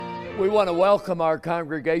We want to welcome our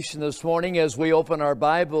congregation this morning as we open our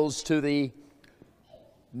Bibles to the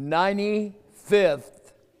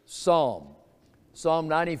 95th Psalm. Psalm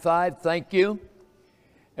 95, thank you.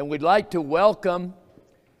 And we'd like to welcome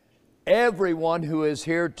everyone who is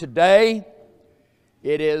here today.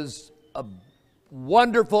 It is a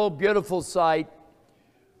wonderful, beautiful sight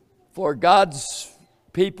for God's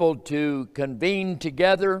people to convene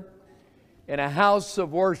together in a house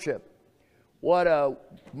of worship. What a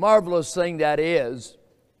marvelous thing that is.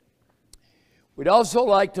 We'd also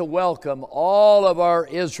like to welcome all of our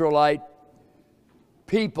Israelite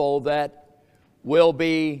people that will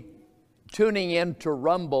be tuning in to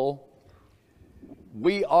Rumble.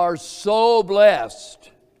 We are so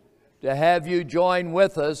blessed to have you join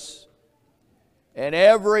with us. And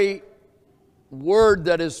every word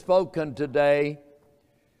that is spoken today,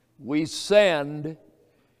 we send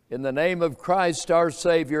in the name of Christ our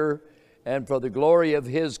Savior and for the glory of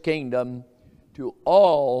His kingdom to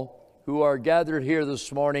all who are gathered here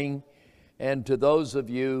this morning, and to those of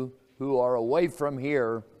you who are away from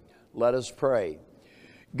here. Let us pray.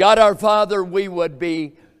 God our Father, we would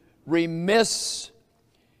be remiss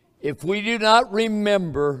if we do not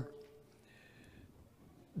remember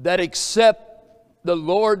that except the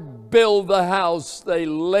Lord build the house, they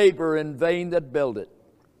labor in vain that build it.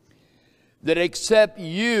 That except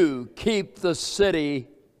you keep the city,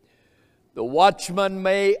 the watchman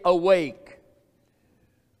may awake,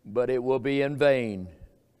 but it will be in vain.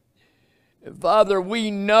 Father, we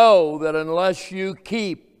know that unless you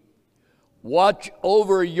keep watch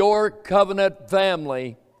over your covenant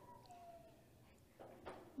family,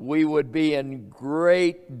 we would be in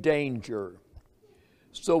great danger.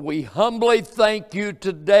 So we humbly thank you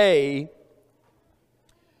today,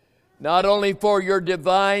 not only for your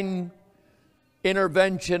divine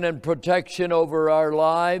intervention and protection over our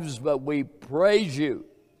lives, but we praise you.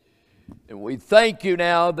 And we thank you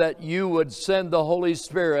now that you would send the Holy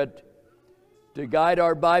Spirit to guide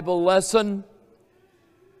our Bible lesson,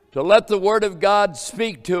 to let the Word of God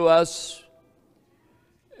speak to us.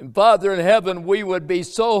 And Father in heaven, we would be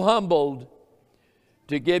so humbled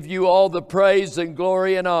to give you all the praise and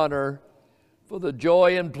glory and honor for the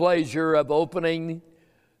joy and pleasure of opening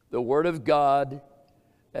the Word of God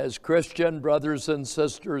as Christian brothers and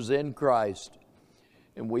sisters in Christ.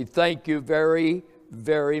 And we thank you very,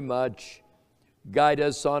 very much. Guide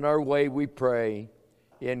us on our way, we pray.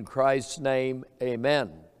 In Christ's name,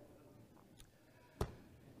 amen.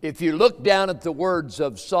 If you look down at the words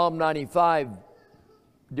of Psalm 95,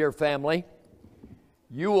 dear family,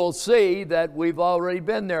 you will see that we've already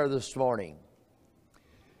been there this morning.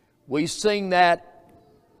 We sing that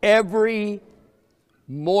every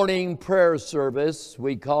morning prayer service.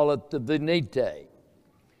 We call it the Venite.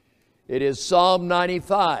 It is Psalm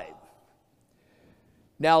 95.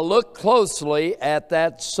 Now look closely at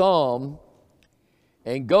that psalm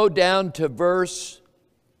and go down to verse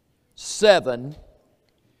 7,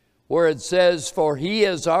 where it says, "For He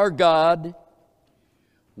is our God,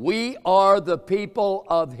 we are the people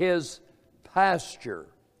of His pasture,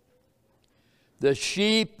 the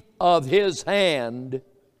sheep of His hand.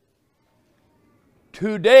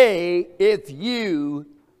 Today, if you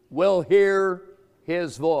will hear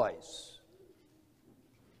His voice."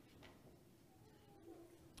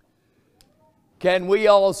 Can we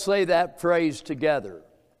all say that phrase together?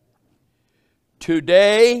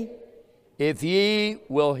 Today, if ye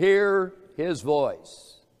will hear His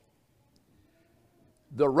voice.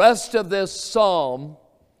 The rest of this psalm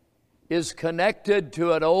is connected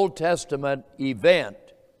to an Old Testament event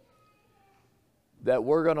that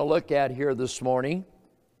we're going to look at here this morning.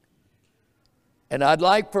 And I'd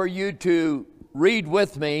like for you to read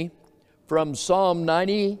with me from Psalm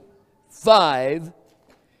 95,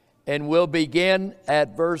 and we'll begin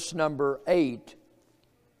at verse number 8.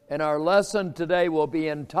 And our lesson today will be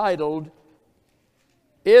entitled,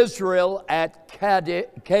 Israel at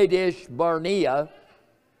Kadesh Barnea,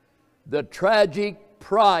 the tragic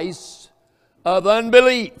price of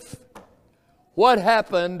unbelief. What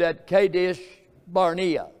happened at Kadesh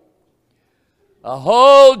Barnea? A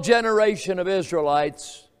whole generation of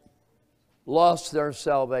Israelites lost their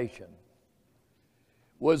salvation.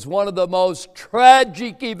 It was one of the most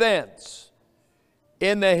tragic events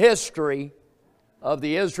in the history of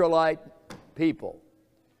the Israelite people.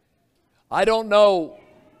 I don't know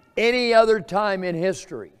any other time in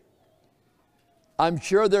history, I'm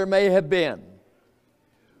sure there may have been,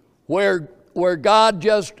 where God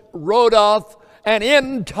just wrote off an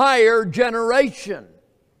entire generation.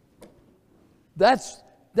 That's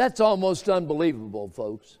almost unbelievable,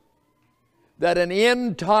 folks. That an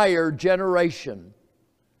entire generation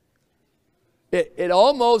It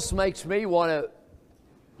almost makes me want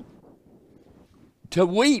to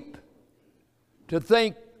weep, to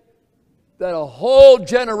think that a whole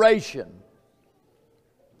generation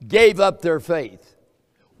gave up their faith,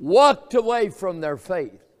 walked away from their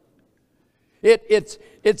faith. It's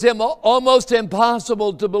almost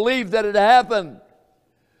impossible to believe that it happened.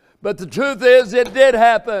 But the truth is, it did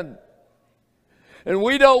happen. And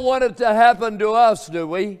we don't want it to happen to us, do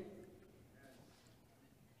we?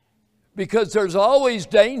 Because there's always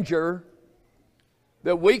danger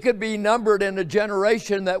that we could be numbered in a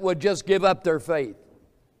generation that would just give up their faith.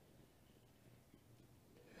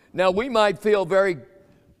 Now, we might feel very,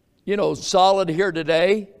 solid here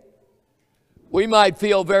today. We might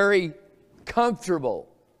feel very comfortable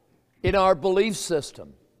in our belief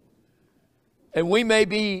system. And we may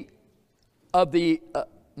be of the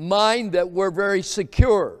mind that we're very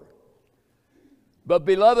secure. But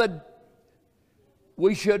beloved,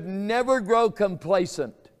 we should never grow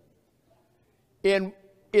complacent in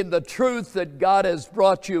the truth that God has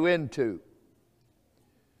brought you into.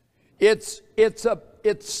 It's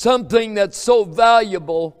something that's so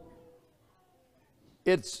valuable.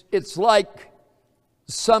 It's like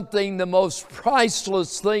something, the most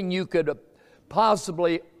priceless thing you could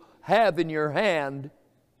possibly have in your hand,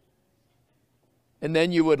 and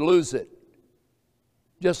then you would lose it.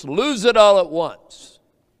 Just lose it all at once.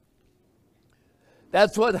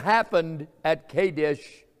 That's what happened at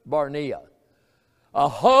Kadesh Barnea. A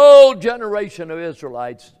whole generation of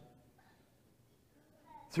Israelites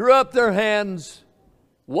threw up their hands,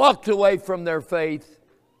 walked away from their faith,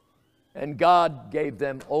 and God gave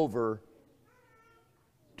them over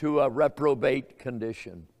to a reprobate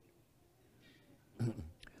condition.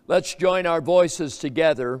 Let's join our voices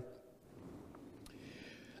together.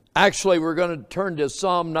 Actually, we're going to turn to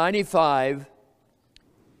Psalm 95,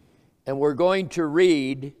 and we're going to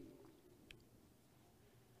read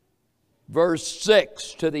verse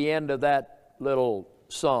 6 to the end of that little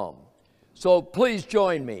psalm. So please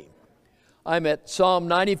join me. I'm at Psalm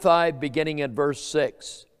 95, beginning at verse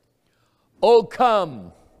 6. O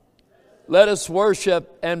come, let us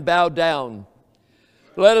worship and bow down.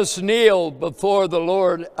 Let us kneel before the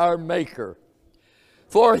Lord our Maker.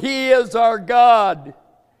 For He is our God,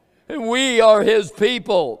 and we are His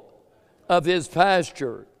people of His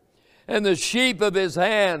pasture, and the sheep of His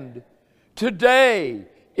hand. Today,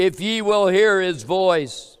 if ye will hear His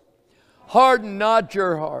voice, harden not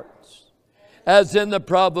your hearts, as in the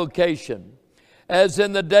provocation, as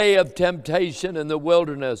in the day of temptation in the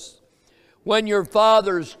wilderness, when your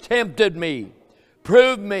fathers tempted me,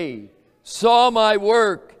 proved me, saw my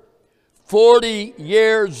work. 40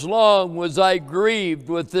 years long was I grieved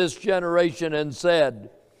with this generation, and said,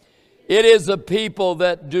 it is a people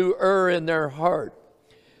that do err in their heart,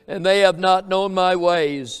 and they have not known my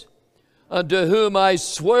ways, unto whom I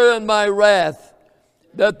swear in my wrath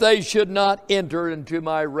that they should not enter into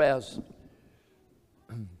my rest.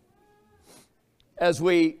 As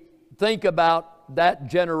we think about that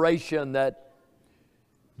generation that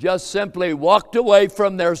just simply walked away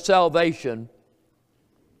from their salvation.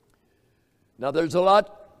 Now, there's a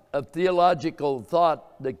lot of theological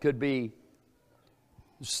thought that could be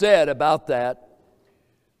said about that.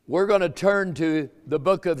 We're going to turn to the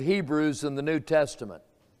book of Hebrews in the New Testament.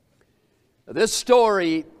 This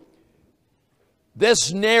story,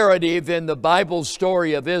 this narrative in the Bible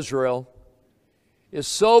story of Israel is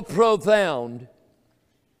so profound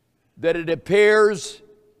that it appears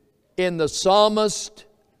in the psalmist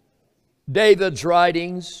David's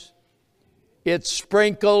writings. It's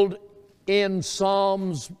sprinkled in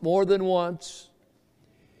Psalms more than once.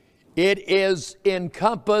 It is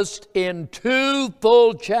encompassed in 2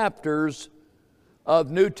 full chapters of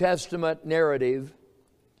New Testament narrative.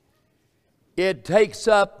 It takes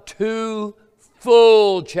up 2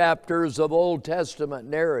 full chapters of Old Testament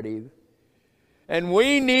narrative. And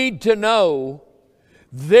we need to know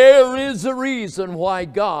there is a reason why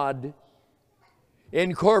God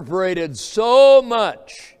incorporated so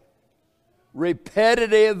much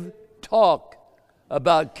repetitive talk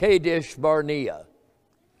about Kadesh Barnea.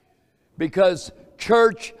 Because,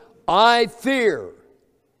 church, I fear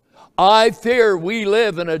we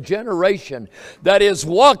live in a generation that is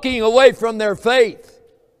walking away from their faith.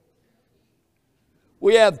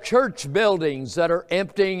 We have church buildings that are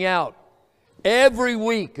emptying out every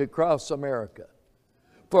week across America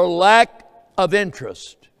for lack of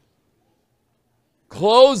interest.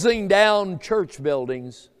 Closing down church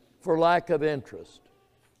buildings for lack of interest.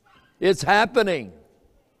 It's happening.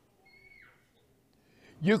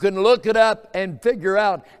 You can look it up and figure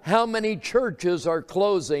out how many churches are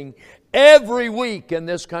closing every week in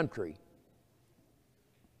this country.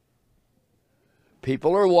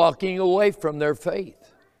 People are walking away from their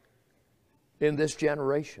faith in this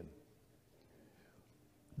generation.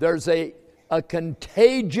 There's a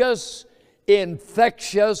contagious,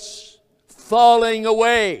 infectious falling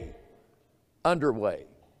away underway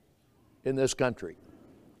in this country.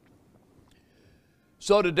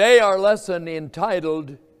 So today our lesson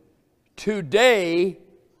entitled, Today,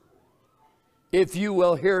 If You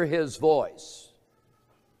Will Hear His Voice.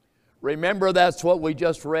 Remember, that's what we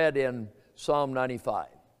just read in Psalm 95.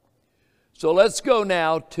 So let's go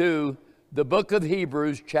now to the book of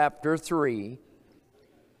Hebrews, chapter 3.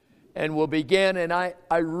 And we'll begin, and I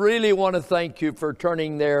really want to thank you for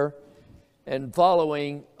turning there and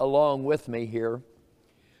following along with me here.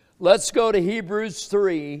 Let's go to Hebrews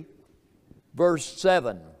 3, verse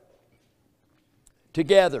 7.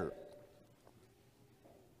 Together.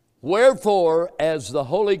 Wherefore, as the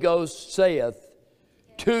Holy Ghost saith,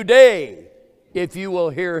 Today, if you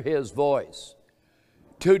will hear his voice.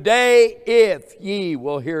 Today, if ye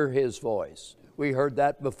will hear his voice. We heard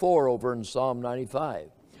that before over in Psalm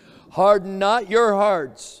 95. Harden not your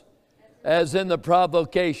hearts, as in the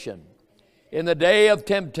provocation, in the day of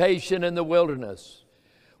temptation in the wilderness,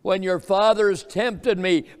 when your fathers tempted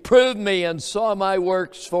me, proved me, and saw my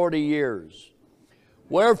works 40 years.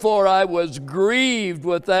 Wherefore I was grieved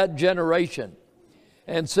with that generation,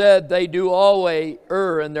 and said, They do always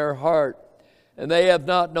err in their heart, and they have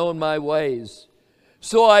not known my ways.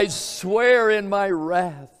 So I swear in my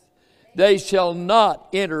wrath, they shall not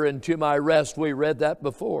enter into my rest. We read that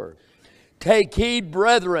before. Take heed,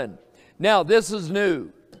 brethren. Now, this is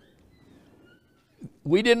new.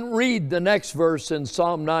 We didn't read the next verse in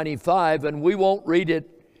Psalm 95, and we won't read it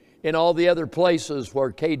in all the other places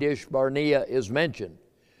where Kadesh Barnea is mentioned.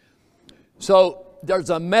 So, there's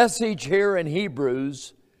a message here in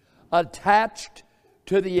Hebrews attached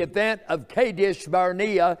to the event of Kadesh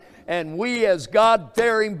Barnea, and we as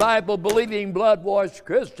God-fearing, Bible-believing, blood-washed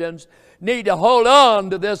Christians need to hold on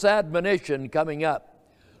to this admonition coming up.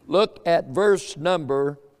 Look at verse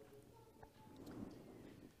number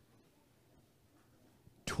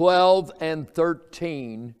 12 and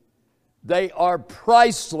 13. They are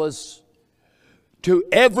priceless to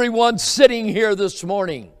everyone sitting here this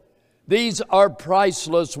morning. These are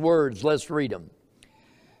priceless words. Let's read them.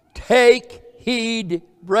 Take heed,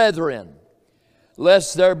 brethren,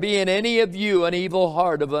 lest there be in any of you an evil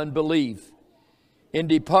heart of unbelief in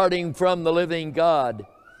departing from the living God.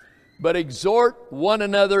 But exhort one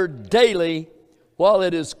another daily while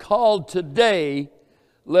it is called today,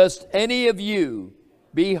 lest any of you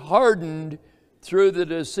be hardened through the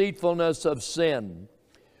deceitfulness of sin.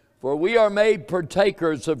 For we are made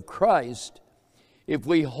partakers of Christ if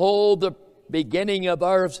we hold the beginning of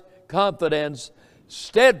our confidence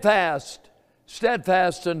steadfast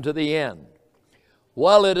unto the end.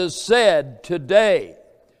 While it is said, Today,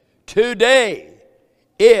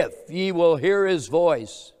 if ye will hear his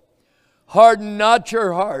voice, harden not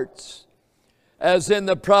your hearts, as in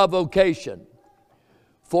the provocation.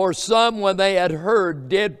 For some, when they had heard,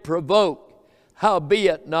 did provoke,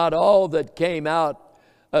 howbeit not all that came out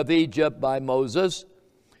of Egypt by Moses,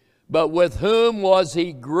 but with whom was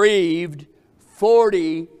he grieved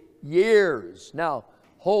 40 years. Now,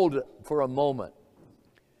 hold it for a moment.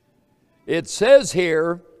 It says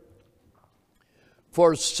here,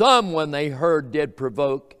 for some, when they heard, did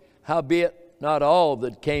provoke, howbeit not all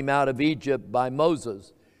that came out of Egypt by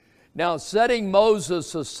Moses. Now, setting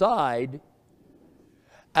Moses aside,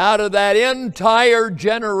 out of that entire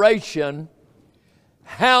generation,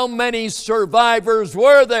 how many survivors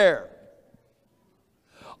were there?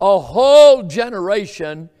 A whole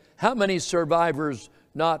generation. How many survivors,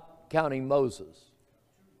 not counting Moses?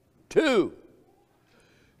 2.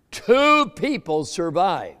 2 people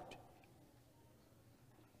survived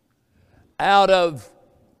out of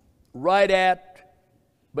right at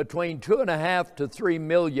between 2.5 to 3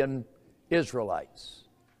 million Israelites.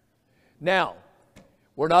 Now,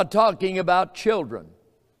 we're not talking about children.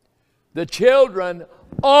 The children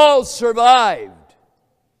all survived.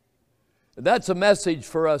 That's a message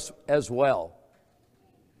for us as well.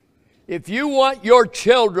 If you want your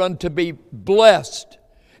children to be blessed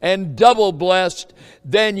and double blessed,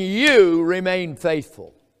 then you remain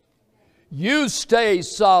faithful. You stay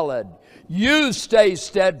solid. You stay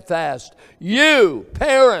steadfast. You,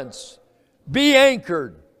 parents, be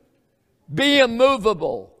anchored. Be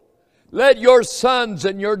immovable. Let your sons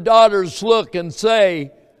and your daughters look and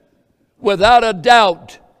say, without a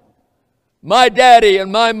doubt, my daddy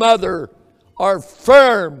and my mother are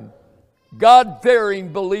firm,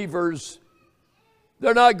 God-fearing believers.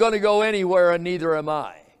 They're not going to go anywhere, and neither am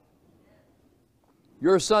I.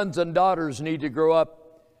 Your sons and daughters need to grow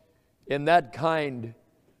up in that kind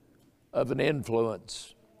of an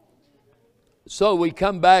influence. So we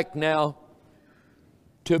come back now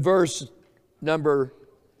to verse number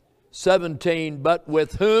 17. But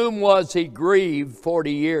with whom was he grieved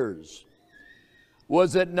 40 years?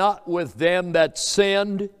 Was it not with them that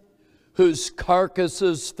sinned, whose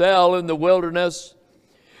carcasses fell in the wilderness?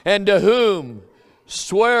 And to whom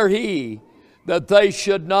sware he that they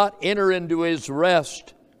should not enter into his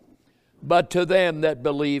rest, but to them that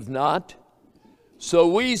believe not? So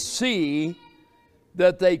we see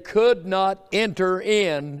that they could not enter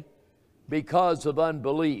in because of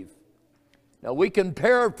unbelief. Now we can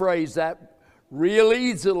paraphrase that real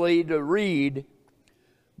easily to read,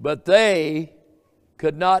 but they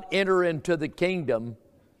could not enter into the kingdom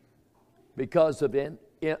because of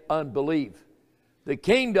unbelief. The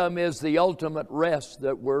kingdom is the ultimate rest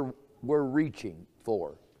that we're reaching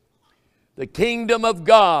for. The kingdom of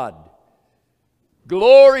God,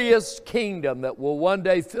 glorious kingdom that will one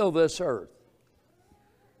day fill this earth.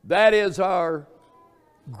 That is our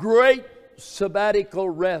great sabbatical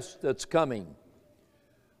rest that's coming.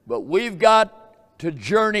 But we've got to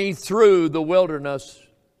journey through the wilderness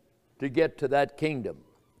to get to that kingdom.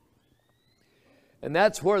 And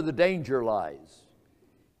that's where the danger lies,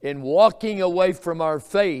 in walking away from our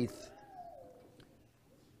faith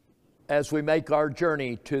as we make our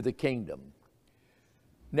journey to the kingdom.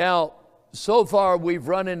 Now, so far we've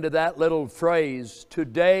run into that little phrase,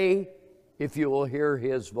 today, if you will hear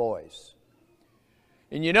his voice.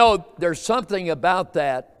 And you know, there's something about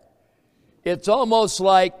that. It's almost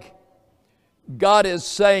like God is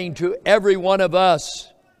saying to every one of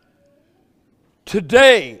us,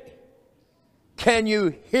 today, can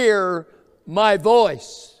you hear my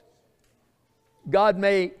voice? God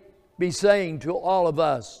may be saying to all of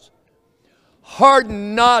us,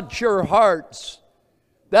 harden not your hearts.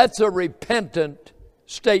 That's a repentant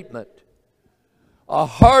statement. A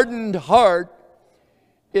hardened heart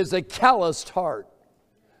is a calloused heart,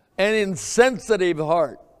 an insensitive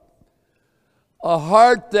heart, a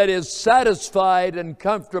heart that is satisfied and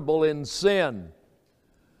comfortable in sin,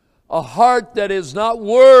 a heart that is not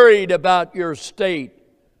worried about your state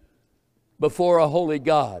before a holy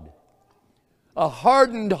God. A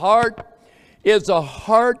hardened heart is a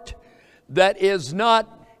heart that is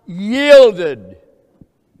not yielded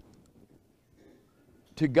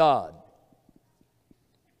to God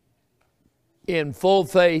in full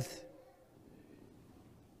faith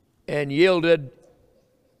and yielded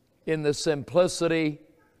in the simplicity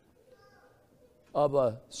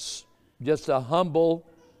of just a humble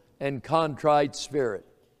and contrite spirit.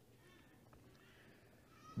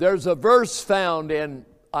 There's a verse found in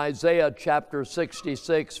Isaiah chapter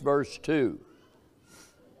 66, verse 2.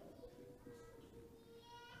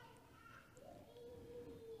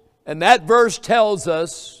 And that verse tells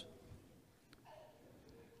us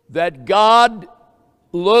that God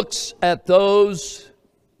looks at those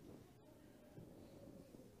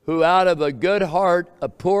who out of a good heart,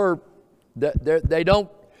 they don't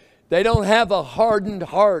have a hardened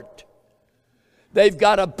heart. They've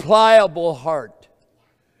got a pliable heart.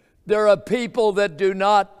 They're a people that do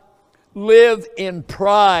not live in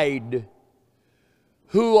pride,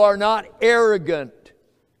 who are not arrogant,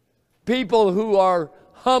 people who are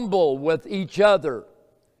humble with each other,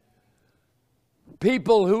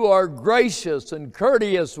 people who are gracious and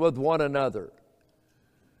courteous with one another,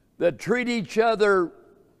 that treat each other,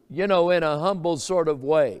 in a humble sort of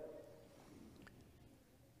way.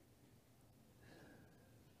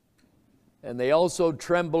 And they also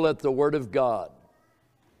tremble at the word of God.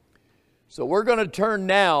 So we're going to turn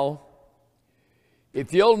now,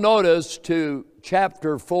 if you'll notice, to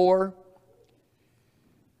chapter 4.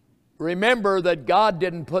 Remember that God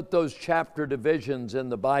didn't put those chapter divisions in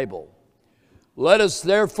the Bible. Let us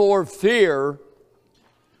therefore fear,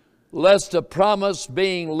 lest a promise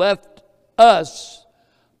being left us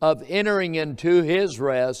of entering into his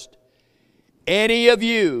rest, any of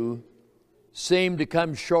you seem to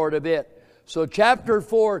come short of it. So chapter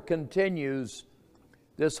 4 continues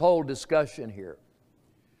this whole discussion here.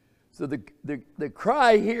 So the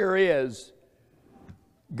cry here is,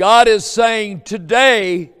 God is saying,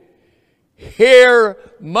 today, hear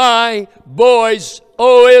my voice,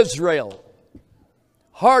 O Israel.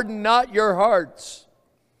 Harden not your hearts,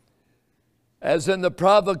 as in the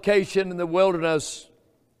provocation in the wilderness,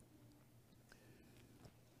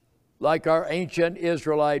 like our ancient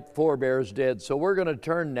Israelite forebears did. So we're going to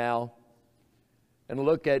turn now and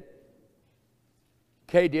look at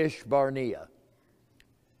Kadesh Barnea.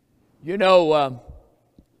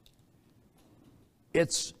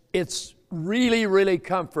 It's really, really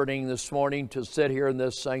comforting this morning to sit here in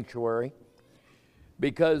this sanctuary,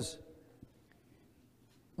 because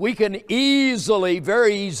we can easily,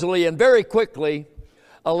 very easily, and very quickly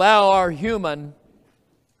allow our human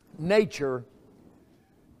nature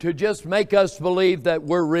to just make us believe that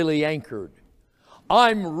we're really anchored.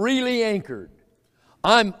 I'm really anchored.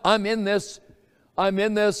 I'm in this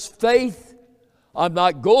faith. I'm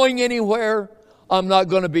not going anywhere. I'm not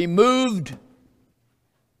going to be moved.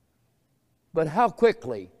 But how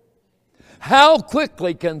quickly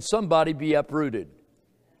can somebody be uprooted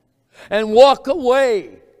and walk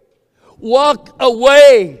away? Walk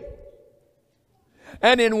away.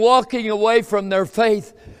 And in walking away from their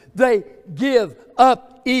faith, they give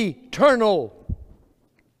up eternal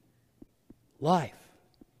life.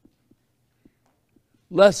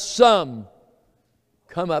 Lest some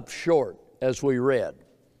come up short, as we read.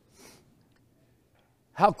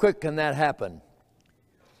 How quick can that happen?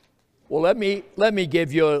 Well, let me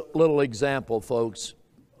give you a little example, folks.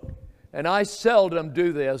 And I seldom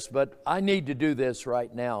do this, but I need to do this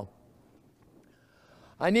right now.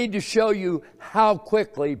 I need to show you how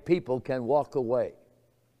quickly people can walk away.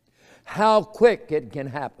 How quick it can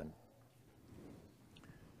happen.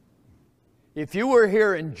 If you were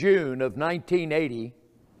here in June of 1980,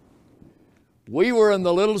 we were in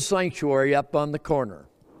the little sanctuary up on the corner.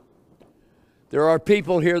 There are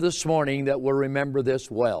people here this morning that will remember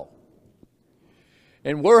this well.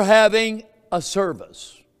 And we're having a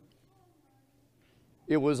service.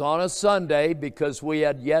 It was on a Sunday because we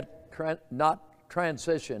had yet not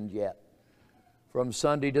transitioned yet from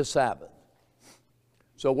Sunday to Sabbath.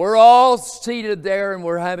 So we're all seated there and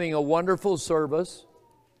we're having a wonderful service.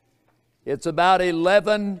 It's about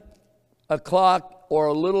 11 o'clock or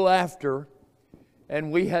a little after,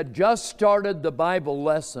 and we had just started the Bible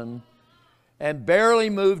lesson and barely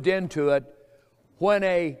moved into it when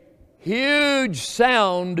a huge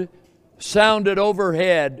sound sounded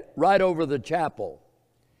overhead right over the chapel.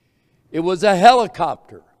 It was a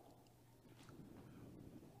helicopter.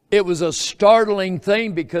 It was a startling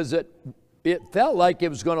thing because it felt like it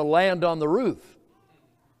was going to land on the roof.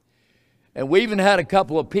 And we even had a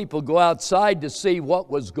couple of people go outside to see what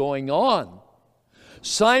was going on.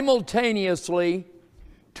 Simultaneously,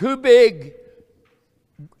 two big,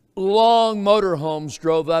 long motorhomes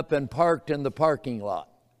drove up and parked in the parking lot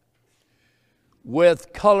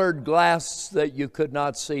with colored glass that you could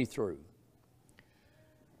not see through.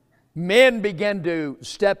 Men began to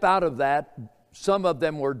step out of that. Some of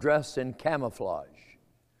them were dressed in camouflage.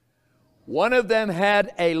 One of them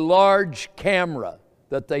had a large camera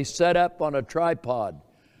that they set up on a tripod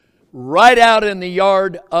right out in the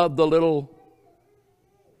yard of the little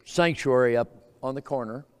sanctuary up on the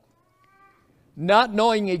corner. Not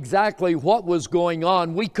knowing exactly what was going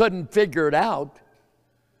on, we couldn't figure it out.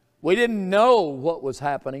 We didn't know what was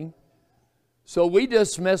happening. So we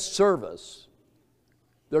dismissed service.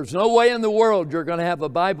 There's no way in the world you're going to have a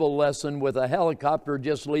Bible lesson with a helicopter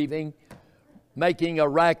just leaving, making a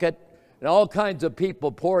racket, and all kinds of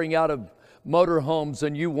people pouring out of motorhomes,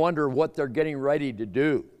 and you wonder what they're getting ready to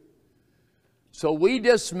do. So we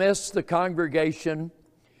dismissed the congregation,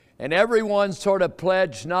 and everyone sort of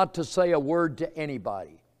pledged not to say a word to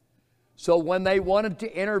anybody. So when they wanted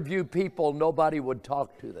to interview people, nobody would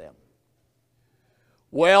talk to them.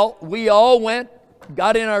 Well, we all went,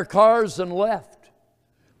 got in our cars and left.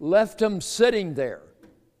 Left them sitting there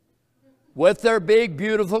with their big,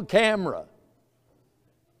 beautiful camera.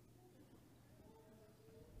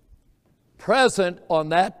 Present on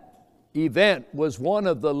that event was one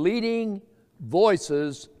of the leading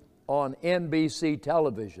voices on NBC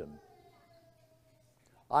television.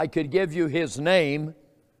 I could give you his name,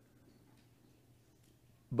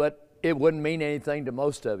 but it wouldn't mean anything to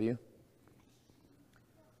most of you.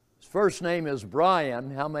 His first name is Brian.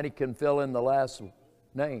 How many can fill in the last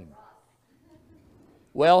name?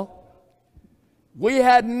 Well, we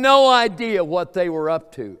had no idea what they were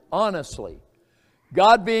up to, honestly.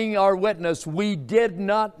 God being our witness, we did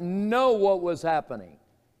not know what was happening.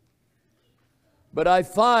 But I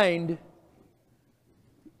find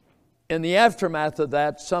in the aftermath of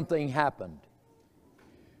that, something happened.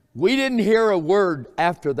 We didn't hear a word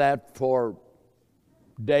after that for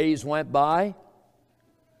days went by.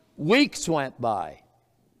 Weeks went by.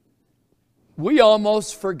 We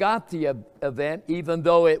almost forgot the event, even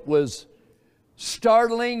though it was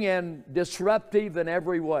startling and disruptive in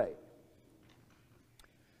every way.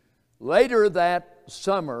 Later that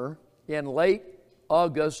summer, in late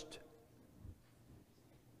August,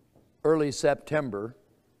 early September,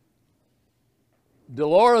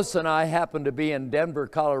 Dolores and I happened to be in Denver,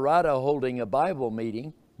 Colorado, holding a Bible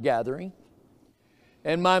meeting, gathering.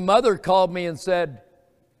 And my mother called me and said,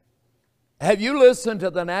 "Have you listened to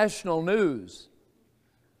the national news?"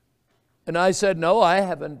 And I said, no, I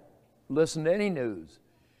haven't listened to any news.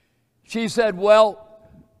 She said, well,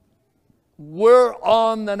 we're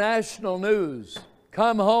on the national news.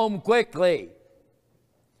 Come home quickly.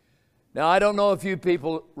 Now, I don't know if you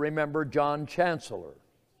people remember John Chancellor.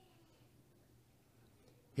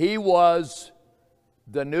 He was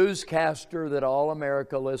the newscaster that all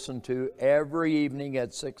America listened to every evening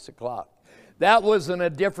at 6 o'clock. That was in a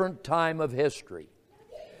different time of history.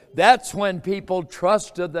 That's when people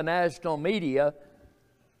trusted the national media.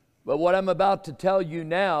 But what I'm about to tell you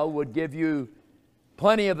now would give you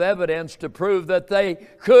plenty of evidence to prove that they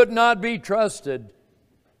could not be trusted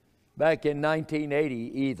back in 1980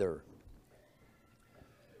 either.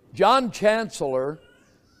 John Chancellor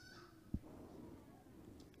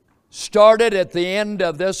started at the end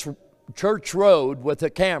of this church road with a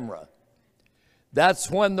camera.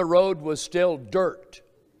 That's when the road was still dirt.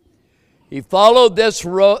 He followed this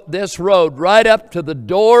road right up to the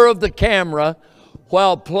door of the camera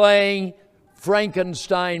while playing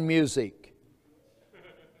Frankenstein music.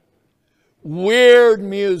 Weird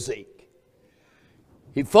music.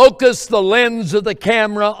 He focused the lens of the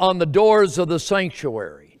camera on the doors of the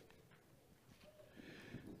sanctuary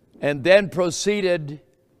and then proceeded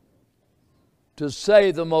to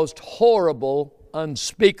say the most horrible,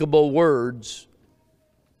 unspeakable words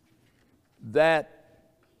that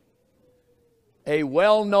a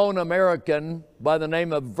well-known American by the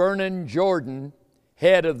name of Vernon Jordan,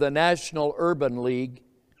 head of the National Urban League,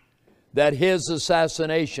 that his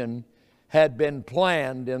assassination had been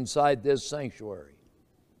planned inside this sanctuary.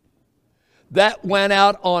 That went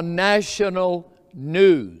out on national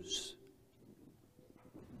news.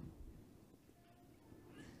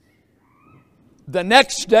 The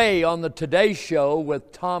next day on the Today Show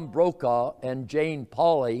with Tom Brokaw and Jane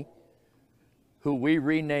Pauley, who we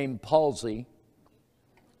renamed Palsy,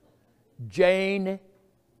 Jane,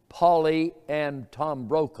 Pauley, and Tom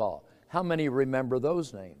Brokaw. How many remember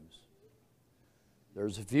those names?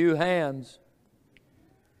 There's a few hands.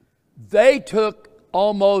 They took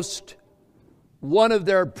almost one of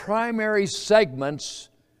their primary segments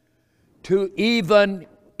to even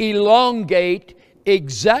elongate,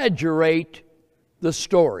 exaggerate the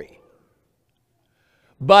story.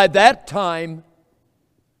 By that time,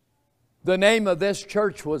 the name of this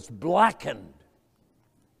church was blackened.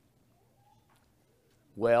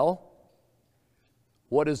 Well,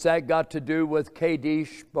 what has that got to do with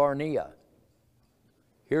Kadesh Barnea?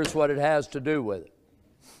 Here's what it has to do with it.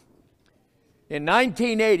 In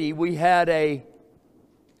 1980, we had a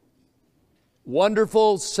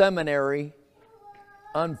wonderful seminary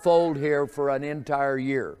unfold here for an entire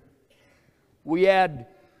year. We had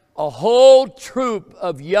a whole troop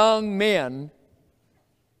of young men,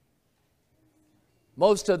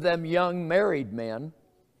 most of them young married men,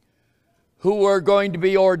 who were going to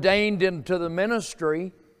be ordained into the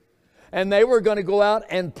ministry, and they were going to go out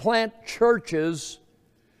and plant churches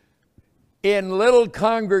in little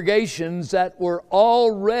congregations that were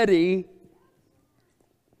already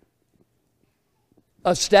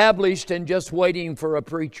established and just waiting for a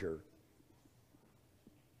preacher.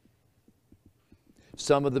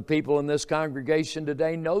 Some of the people in this congregation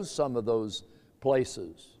today know some of those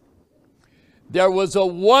places. There was a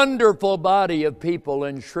wonderful body of people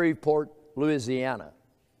in Shreveport, Louisiana.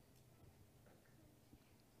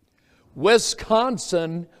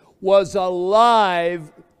 Wisconsin was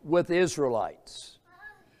alive with Israelites.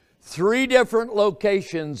 3 different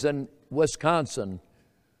locations in Wisconsin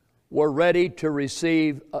were ready to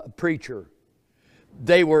receive a preacher.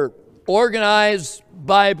 They were organized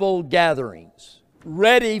Bible gatherings,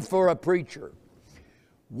 ready for a preacher.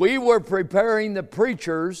 We were preparing the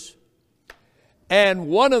preachers, and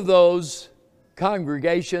one of those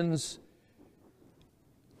congregations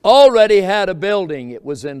already had a building. It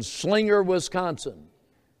was in Slinger, Wisconsin.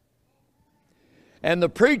 And the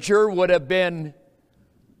preacher would have been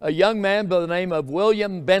a young man by the name of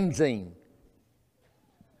William Benzing,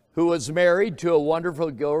 who was married to a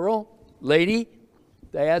wonderful lady.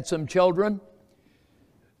 They had some children.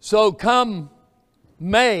 So come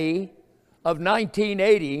May of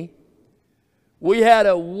 1980, we had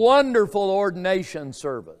a wonderful ordination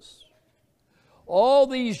service. All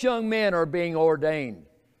these young men are being ordained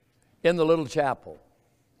in the little chapel.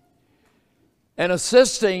 And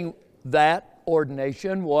assisting that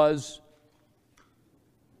ordination was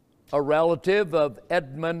a relative of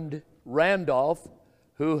Edmund Randolph,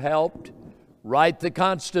 who helped write the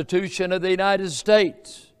Constitution of the United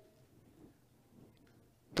States.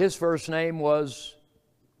 His first name was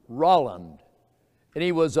Rolland, and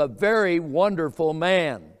he was a very wonderful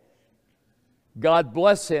man. God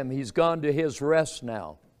bless him. He's gone to his rest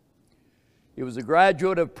now. He was a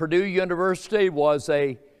graduate of Purdue University, was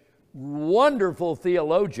a wonderful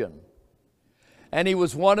theologian, and he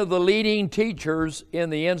was one of the leading teachers in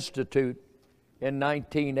the Institute in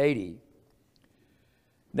 1980.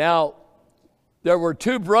 Now, there were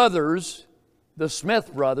two brothers, the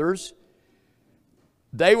Smith brothers.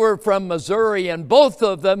 They were from Missouri, and both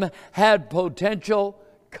of them had potential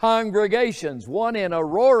congregations, one in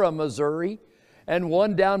Aurora, Missouri, and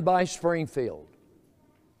one down by Springfield.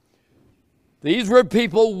 These were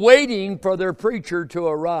people waiting for their preacher to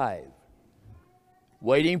arrive,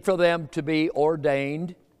 waiting for them to be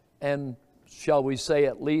ordained and, shall we say,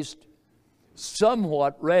 at least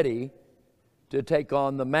somewhat ready to take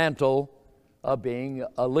on the mantle of being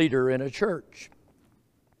a leader in a church.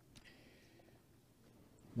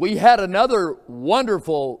 We had another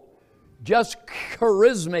wonderful, just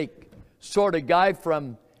charismatic sort of guy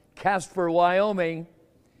from Casper, Wyoming.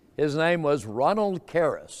 His name was Ronald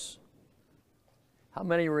Karras. How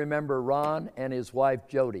many remember Ron and his wife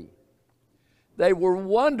Jody? They were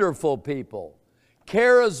wonderful people,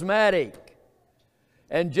 charismatic,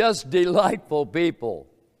 and just delightful people.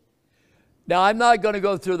 Now, I'm not going to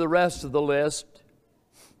go through the rest of the list.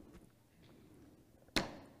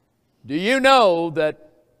 Do you know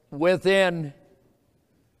that within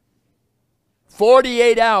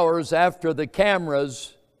 48 hours after the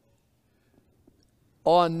cameras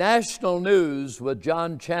on national news with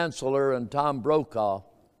John Chancellor and Tom Brokaw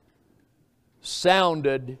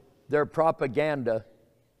sounded their propaganda,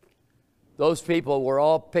 those people were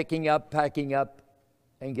all picking up, packing up,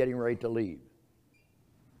 and getting ready to leave?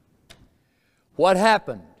 What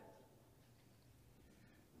happened?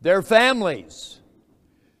 Their families,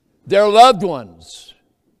 their loved ones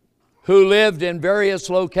who lived in various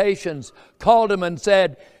locations called them and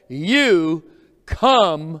said, "You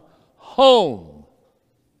come home."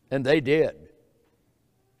 And they did.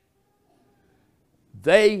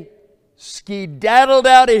 They skedaddled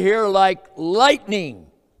out of here like lightning.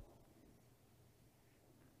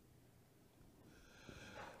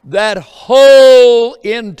 That whole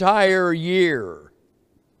entire year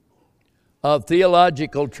of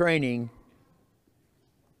theological training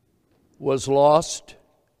was lost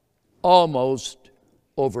almost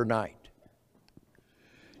overnight.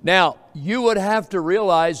 Now, you would have to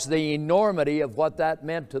realize the enormity of what that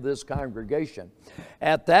meant to this congregation.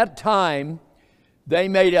 At that time, they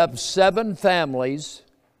made up 7 families,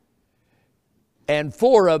 and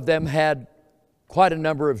 4 of them had quite a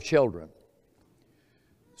number of children.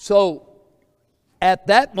 So, at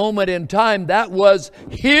that moment in time, that was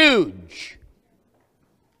huge.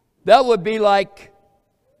 That would be like,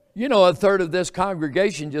 a third of this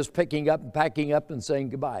congregation just picking up and packing up and saying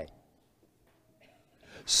goodbye.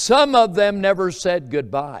 Some of them never said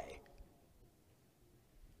goodbye.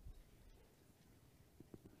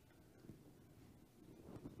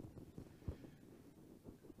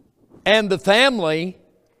 And the family,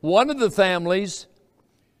 one of the families,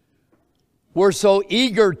 were so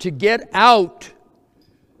eager to get out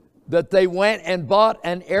that they went and bought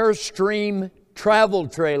an Airstream travel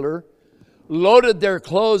trailer, loaded their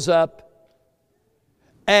clothes up,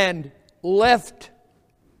 and left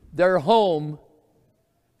their home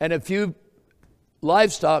and a few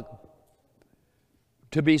livestock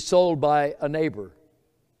to be sold by a neighbor.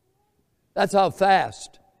 That's how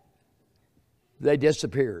fast they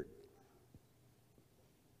disappeared.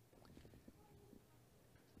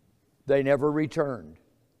 They never returned.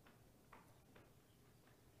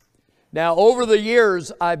 Now, over the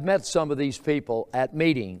years, I've met some of these people at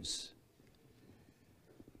meetings,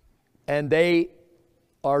 and they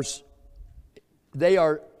are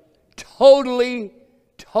totally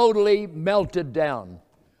melted down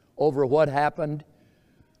over what happened,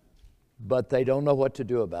 but they don't know what to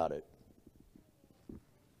do about it.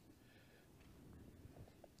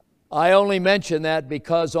 I only mention that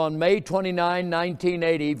because on May 29,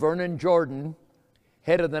 1980, Vernon Jordan,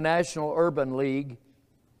 head of the National Urban League,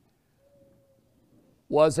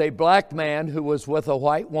 was a black man who was with a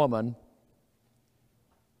white woman.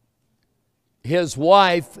 His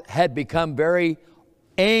wife had become very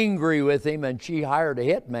angry with him, and she hired a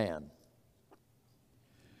hitman.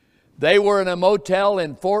 They were in a motel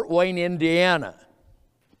in Fort Wayne, Indiana,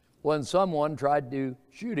 when someone tried to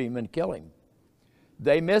shoot him and kill him.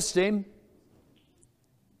 They missed him.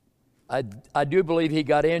 I do believe he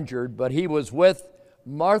got injured, but he was with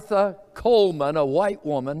Martha Coleman, a white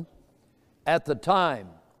woman, at the time.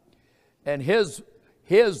 And his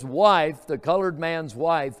wife, the colored man's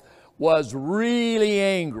wife, was really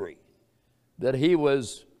angry that he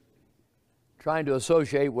was trying to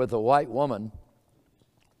associate with a white woman.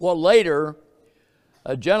 Well, later,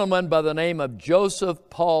 A gentleman by the name of Joseph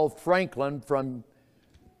Paul Franklin from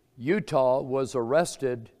Utah was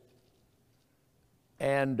arrested,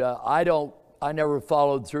 and I never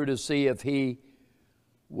followed through to see if he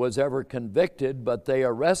was ever convicted, but they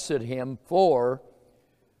arrested him for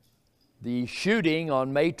the shooting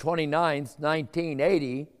on May 29th,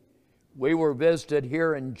 1980. We were visited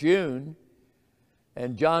here in June,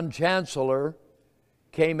 and John Chancellor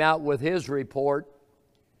came out with his report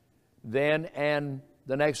then, and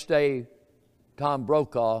the next day, Tom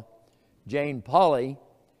Brokaw, Jane Pauley.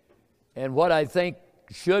 And what I think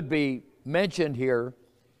should be mentioned here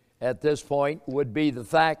at this point would be the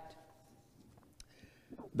fact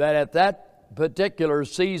that at that particular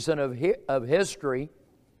season of history,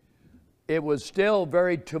 it was still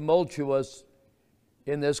very tumultuous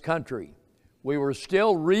in this country. We were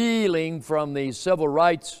still reeling from the civil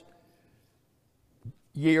rights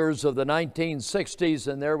years of the 1960s,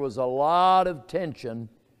 and there was a lot of tension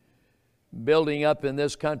building up in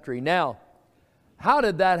this country. Now, how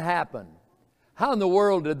did that happen? How in the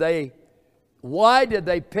world why did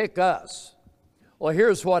they pick us? Well,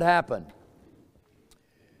 here's what happened.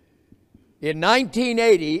 In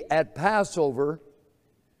 1980 at Passover,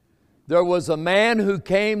 there was a man who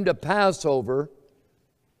came to Passover,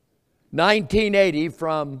 1980,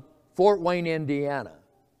 from Fort Wayne, Indiana.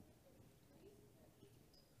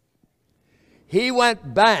 He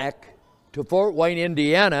went back to Fort Wayne,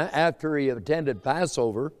 Indiana after he attended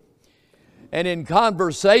Passover, and in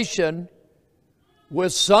conversation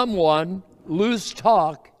with someone, loose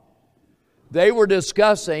talk, they were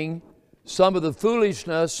discussing some of the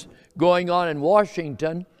foolishness going on in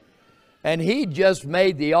Washington, and he just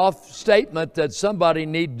made the off statement that somebody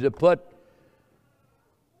needed to put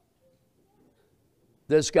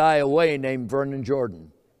this guy away named Vernon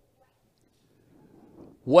Jordan.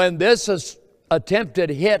 When this attempted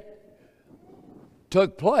hit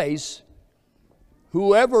took place,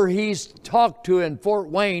 whoever he's talked to in Fort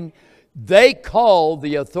Wayne, they called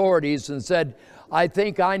the authorities and said, I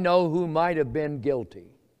think I know who might have been guilty.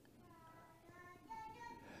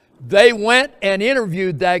 They went and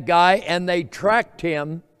interviewed that guy, and they tracked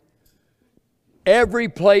him every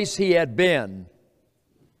place he had been.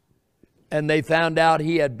 And they found out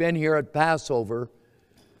he had been here at Passover,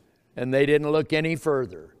 and they didn't look any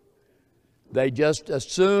further. They just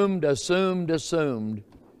assumed,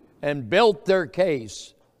 and built their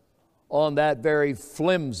case on that very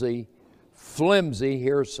flimsy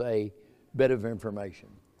hearsay bit of information.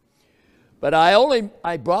 But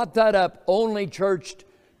I brought that up only, church,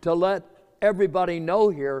 to let everybody know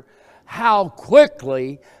here how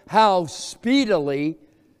quickly, how speedily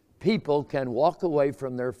people can walk away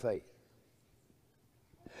from their faith.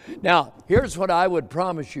 Now, here's what I would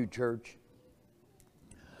promise you, church.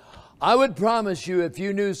 I would promise you, if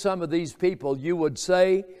you knew some of these people, you would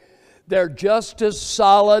say they're just as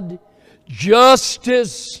solid, just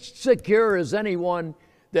as secure as anyone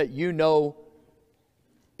that you know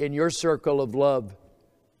in your circle of love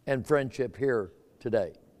and friendship here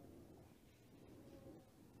today.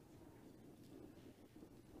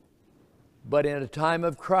 But in a time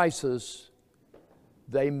of crisis,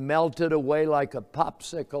 they melted away like a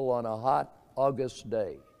popsicle on a hot August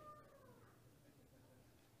day.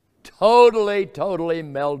 Totally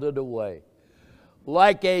melted away.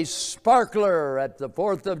 Like a sparkler at the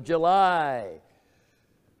 4th of July.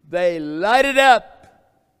 They lighted up,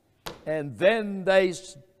 and then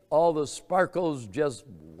all the sparkles just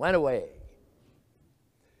went away.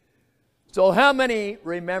 So how many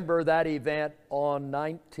remember that event in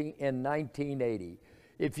 1980?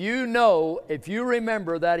 If you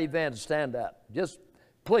remember that event, stand up. Just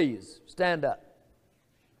please stand up.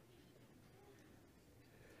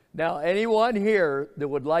 Now, anyone here that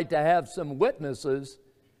would like to have some witnesses,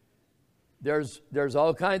 there's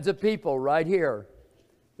all kinds of people right here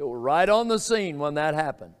that were right on the scene when that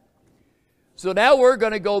happened. So now we're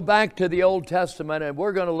going to go back to the Old Testament, and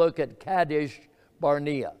we're going to look at Kadesh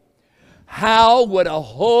Barnea. How would a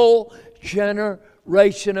whole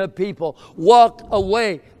generation of people walk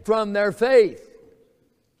away from their faith?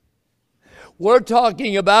 We're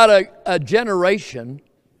talking about a generation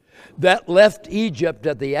that left Egypt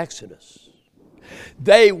at the Exodus.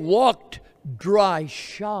 They walked dry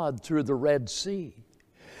shod through the Red Sea.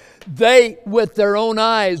 They, with their own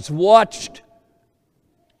eyes, watched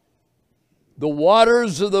the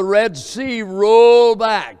waters of the Red Sea roll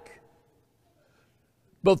back.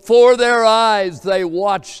 Before their eyes, they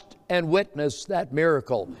watched and witnessed that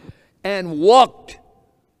miracle and walked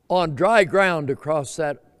on dry ground across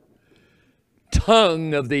that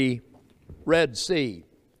tongue of the Red Sea.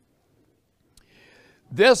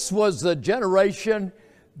 This was the generation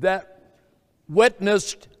that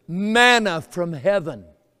witnessed manna from heaven.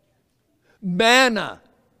 Manna.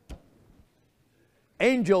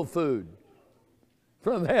 Angel food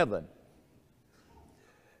from heaven.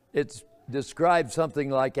 It's described something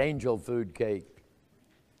like angel food cake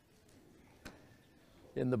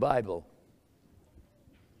in the Bible.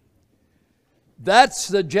 That's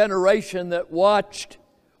the generation that watched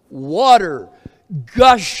water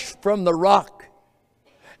gush from the rock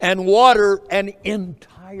and water an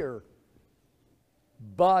entire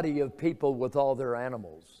body of people with all their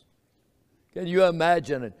animals. Can you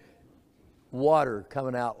imagine water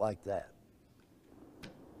coming out like that?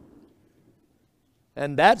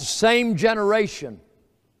 And that same generation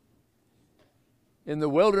in the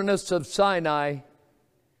wilderness of Sinai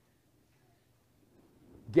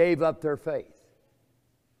gave up their faith.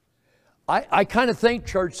 I kind of think,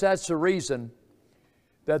 church, that's the reason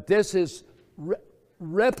that this is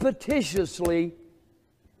repetitiously,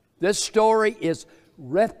 this story is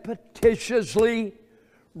repetitiously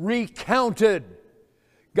recounted.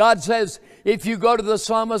 God says, if you go to the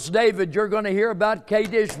psalmist David, you're going to hear about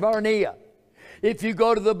Kadesh Barnea. If you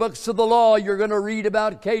go to the books of the law, you're going to read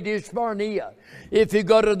about Kadesh Barnea. If you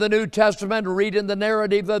go to the New Testament and read in the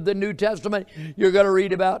narrative of the New Testament, you're going to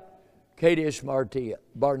read about Kadesh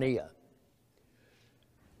Barnea.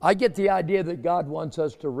 I get the idea that God wants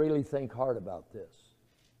us to really think hard about this.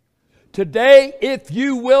 Today, if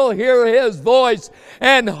you will hear His voice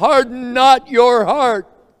and harden not your heart.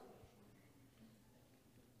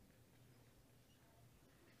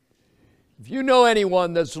 If you know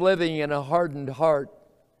anyone that's living in a hardened heart,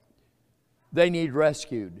 they need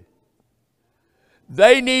rescued.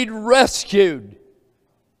 They need rescued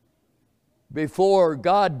before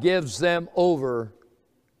God gives them over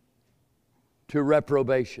to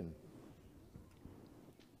reprobation.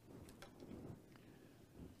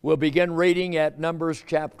 We'll begin reading at Numbers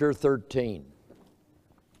chapter 13.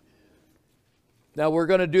 Now we're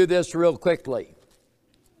going to do this real quickly.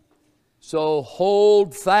 So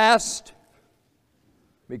hold fast,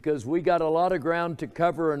 because we got a lot of ground to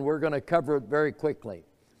cover and we're going to cover it very quickly.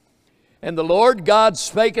 And the Lord God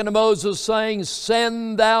spake unto Moses, saying,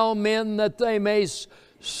 Send thou men that they may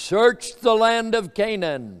search the land of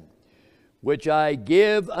Canaan, which I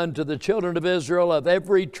give unto the children of Israel. Of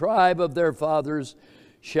every tribe of their fathers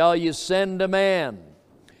shall you send a man,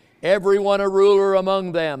 every one a ruler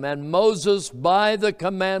among them. And Moses, by the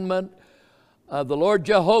commandment of the Lord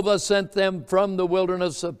Jehovah, sent them from the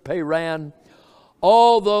wilderness of Paran,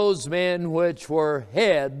 all those men which were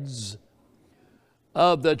heads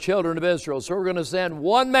of the children of Israel. So we're going to send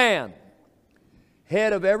one man,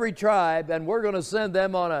 head of every tribe, and we're going to send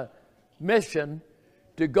them on a mission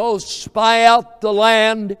to go spy out the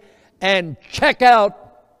land and check out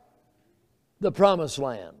the promised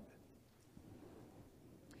land.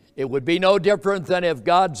 It would be no different than if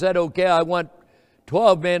God said, okay, I want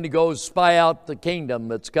 12 men to go spy out the kingdom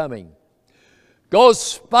that's coming. Go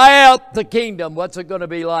spy out the kingdom. What's it going to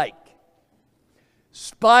be like?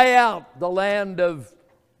 Spy out the land of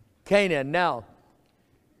Canaan. Now,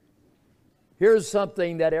 here's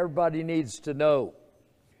something that everybody needs to know.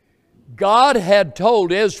 God had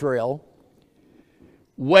told Israel,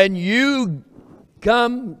 when you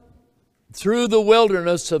come through the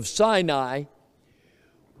wilderness of Sinai,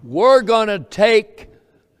 we're going to take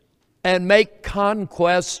and make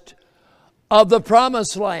conquest of the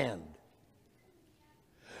promised land.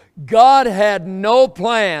 God had no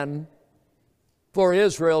plan for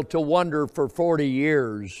Israel to wander for 40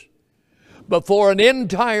 years before an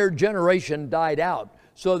entire generation died out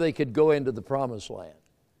so they could go into the promised land.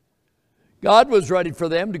 God was ready for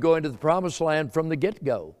them to go into the promised land from the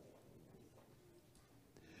get-go.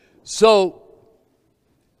 So,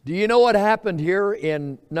 do you know what happened here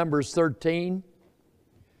in Numbers 13?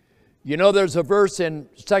 You know there's a verse in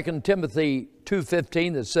 2 Timothy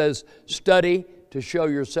 2:15 that says, Study to show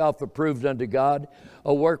yourself approved unto God,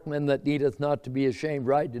 a workman that needeth not to be ashamed,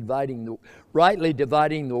 rightly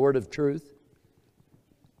dividing the word of truth.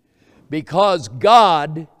 Because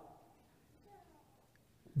God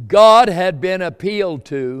had been appealed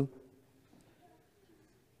to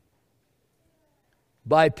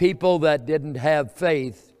by people that didn't have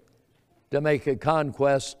faith to make a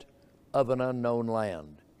conquest of an unknown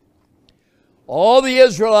land. All the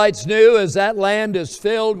Israelites knew is that land is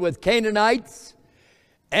filled with Canaanites,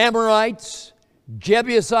 Amorites,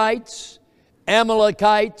 Jebusites,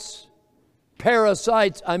 Amalekites,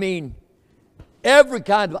 Perizzites. I mean, every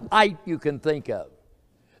kind of ite you can think of.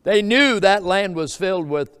 They knew that land was filled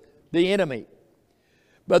with the enemy,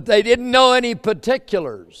 but they didn't know any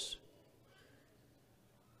particulars.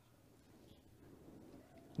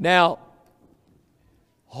 Now,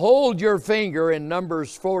 Hold your finger in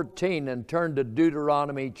Numbers 14 and turn to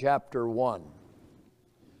Deuteronomy chapter 1.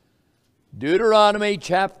 Deuteronomy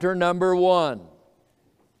chapter number 1.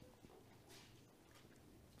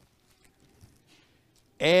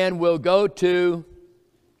 And we'll go to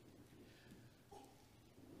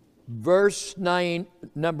verse 9,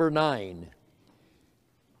 number 9.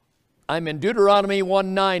 I'm in Deuteronomy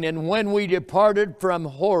 1:9. And when we departed from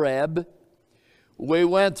Horeb, we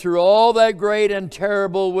went through all that great and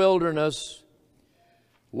terrible wilderness,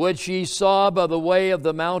 which ye saw by the way of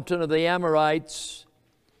the mountain of the Amorites,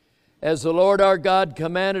 as the Lord our God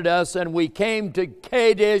commanded us, and we came to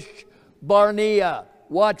Kadesh Barnea.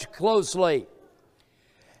 Watch closely.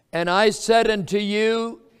 And I said unto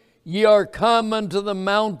you, ye are come unto the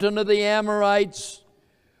mountain of the Amorites,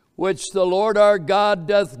 which the Lord our God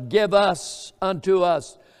doth give us unto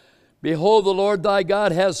us. Behold, the Lord thy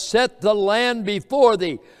God has set the land before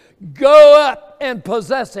thee. Go up and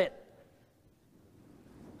possess it.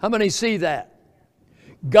 How many see that?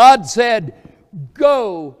 God said,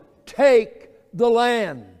 go take the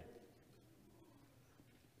land.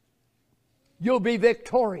 You'll be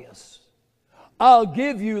victorious. I'll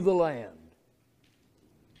give you the land.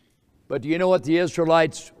 But do you know what the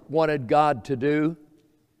Israelites wanted God to do?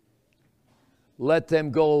 Let them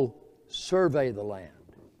go survey the land.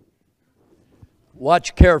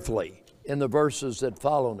 Watch carefully in the verses that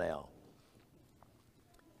follow now.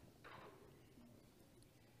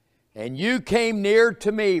 And you came near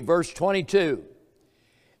to me, verse 22,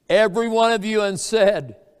 every one of you, and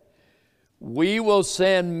said, we will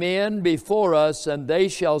send men before us, and they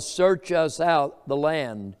shall search us out the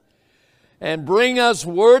land, and bring us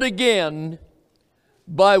word again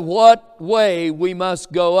by what way we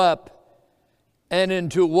must go up, and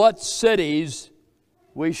into what cities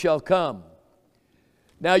we shall come.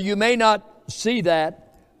 Now you may not see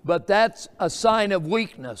that, but that's a sign of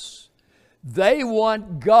weakness. They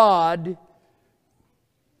want God,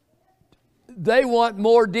 they want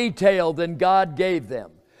more detail than God gave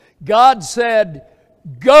them. God said,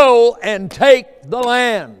 go and take the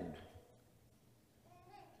land.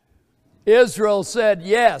 Israel said,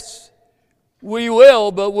 yes, we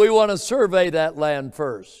will, but we want to survey that land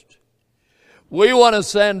first. We want to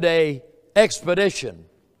send an expedition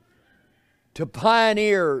to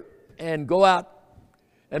pioneer and go out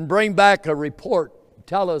and bring back a report.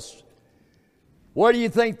 Tell us, where do you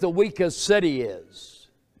think the weakest city is?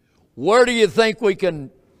 Where do you think we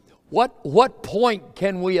can, what point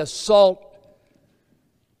can we assault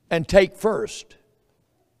and take first?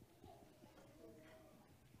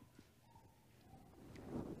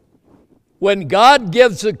 When God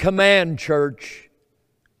gives a command, church,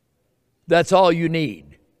 that's all you need.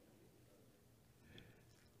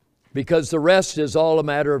 Because the rest is all a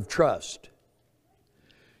matter of trust.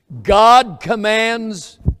 God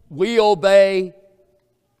commands, we obey,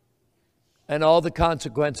 and all the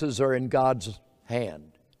consequences are in God's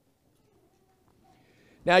hand.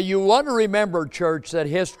 Now you want to remember, church, that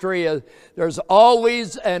history, there's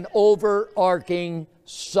always an overarching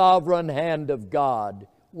sovereign hand of God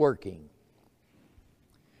working.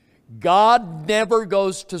 God never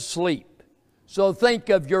goes to sleep. So think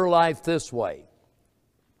of your life this way.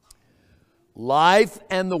 Life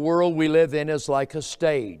and the world we live in is like a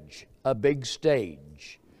stage, a big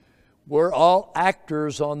stage. We're all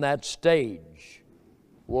actors on that stage.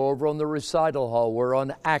 We're over on the recital hall. We're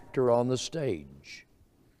an actor on the stage.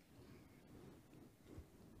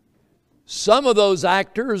 Some of those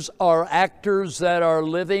actors are actors that are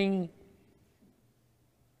living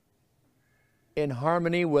in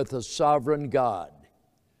harmony with a sovereign God.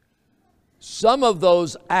 Some of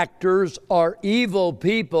those actors are evil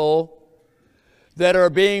people that are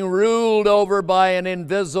being ruled over by an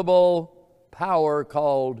invisible power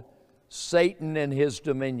called Satan and his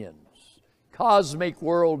dominions. Cosmic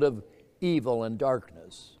world of evil and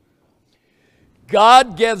darkness.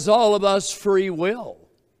 God gives all of us free will.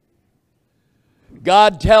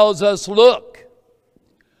 God tells us, look,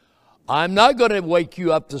 I'm not going to wake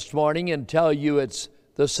you up this morning and tell you it's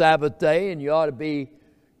the Sabbath day and you ought to be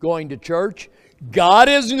going to church. God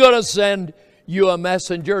isn't going to send you a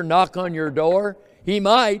messenger, knock on your door. He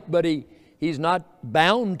might, but he's not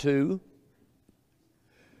bound to.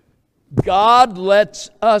 God lets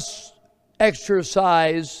us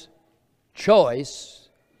exercise choice,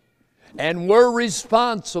 and we're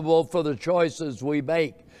responsible for the choices we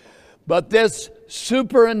make. But this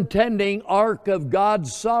superintending arc of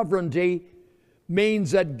God's sovereignty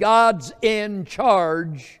means that God's in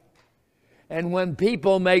charge, and when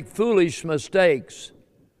people make foolish mistakes,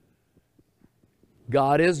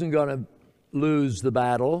 God isn't going to lose the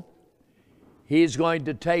battle. He's going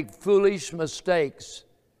to take foolish mistakes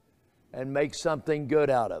and make something good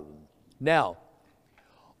out of them. Now,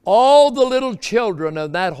 all the little children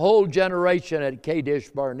of that whole generation at Kadesh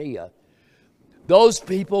Barnea, those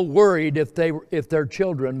people worried if their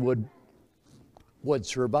children would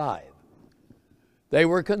survive. They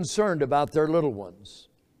were concerned about their little ones,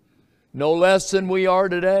 no less than we are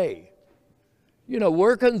today. You know,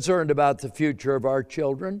 we're concerned about the future of our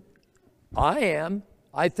children. I am.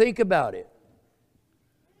 I think about it.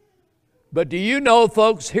 But do you know,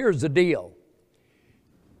 folks, here's the deal.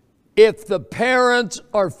 If the parents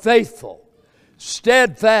are faithful,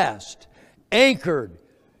 steadfast, anchored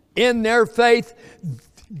in their faith,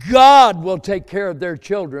 God will take care of their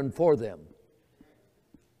children for them.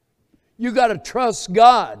 You got to trust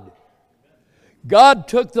God. God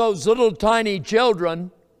took those little tiny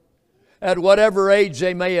children at whatever age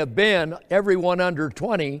they may have been, everyone under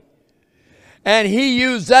 20, and He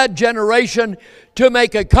used that generation to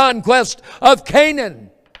make a conquest of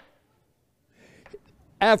Canaan.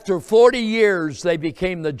 After 40 years, they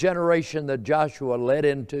became the generation that Joshua led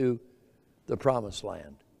into the Promised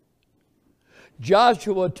Land.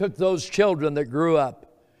 Joshua took those children that grew up,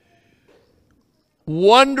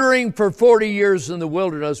 wandering for 40 years in the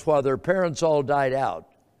wilderness while their parents all died out.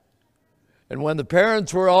 And when the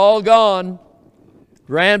parents were all gone,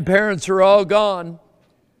 grandparents are all gone,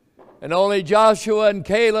 and only Joshua and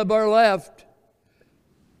Caleb are left,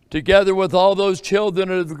 together with all those children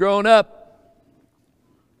that have grown up,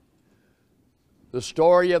 the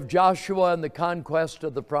story of Joshua and the conquest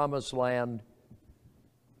of the Promised Land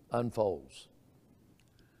unfolds.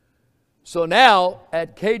 So now,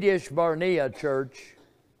 at Kadesh Barnea Church,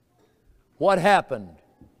 what happened?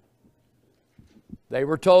 They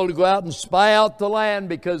were told to go out and spy out the land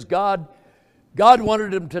because God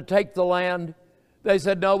wanted them to take the land. They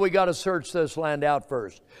said, no, we got to search this land out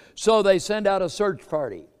first. So they send out a search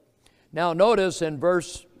party. Now notice in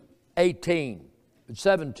verse 17.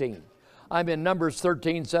 I'm in Numbers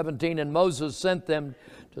 13, 17. And Moses sent them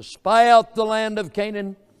to spy out the land of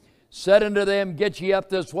Canaan, said unto them, get ye up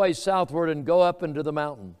this way southward and go up into the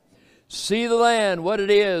mountain. See the land, what it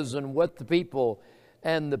is, and what the people,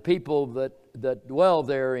 and the people that dwell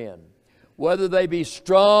therein, whether they be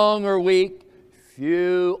strong or weak,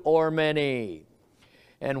 few or many.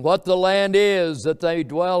 And what the land is that they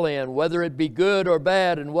dwell in, whether it be good or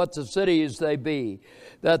bad, and what the cities they be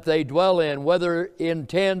that they dwell in, whether in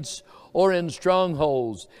tents or in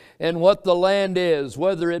strongholds, and what the land is,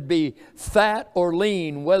 whether it be fat or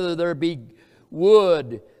lean, whether there be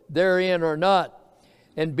wood therein or not.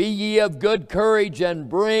 And be ye of good courage, and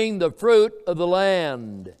bring the fruit of the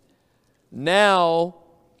land. Now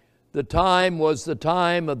the time was the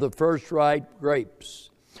time of the first ripe grapes.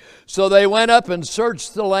 So they went up and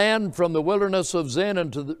searched the land from the wilderness of Zin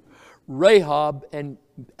unto the Rehob, and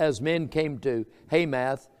as men came to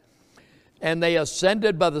Hamath. And they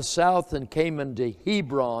ascended by the south and came into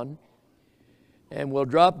Hebron. And we'll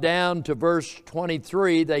drop down to verse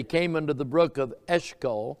 23. They came into the brook of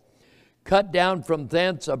Eshcol, cut down from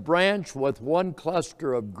thence a branch with one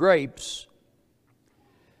cluster of grapes,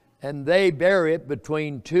 and they bare it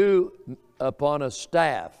between two upon a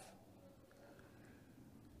staff.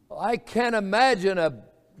 I can't imagine a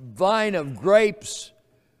vine of grapes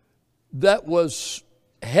that was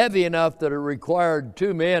heavy enough that it required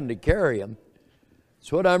two men to carry them.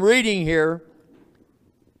 That's what I'm reading here.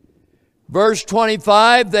 Verse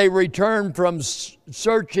 25, they returned from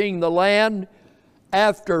searching the land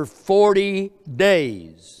after 40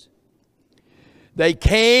 days. They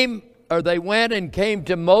went and came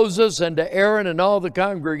to Moses and to Aaron and all the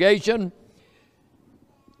congregation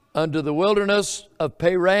unto the wilderness of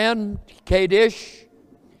Paran, Kadesh,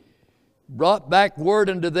 brought back word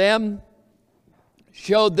unto them,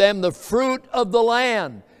 showed them the fruit of the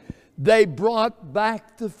land. They brought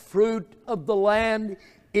back the fruit of the land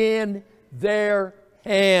in their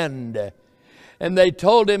hand. And they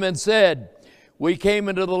told him and said, we came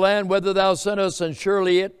into the land whither thou sent us, and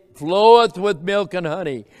surely it floweth with milk and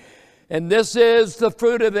honey. And this is the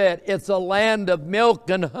fruit of it. It's a land of milk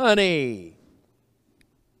and honey.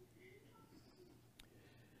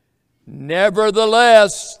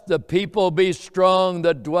 Nevertheless, the people be strong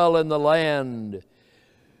that dwell in the land,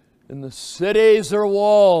 and the cities are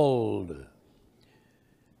walled,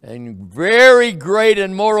 and very great.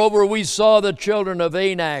 And moreover, we saw the children of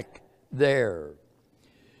Anak there.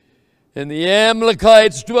 And the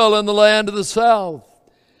Amalekites dwell in the land of the south.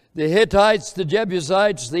 The Hittites, the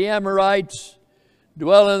Jebusites, the Amorites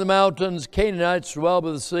dwell in the mountains. Canaanites dwell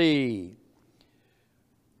by the sea.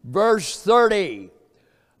 Verse 30.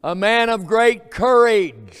 A man of great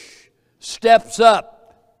courage steps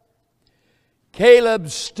up. Caleb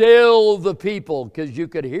stilled the people, because you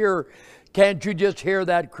could hear, can't you just hear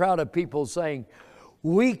that crowd of people saying,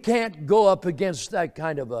 we can't go up against that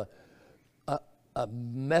kind of a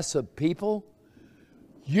mess of people.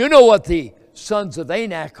 You know what the sons of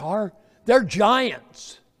Anak are. They're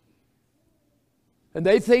giants. And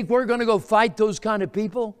they think we're going to go fight those kind of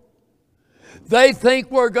people. They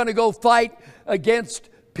think we're going to go fight against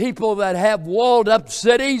people that have walled up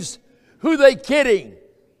cities. Who are they kidding?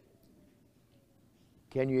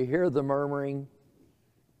 Can you hear the murmuring?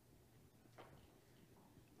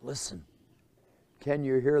 Listen. Can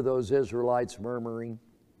you hear those Israelites murmuring?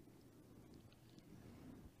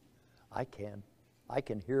 I can. I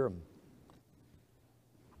can hear them.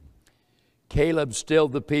 Caleb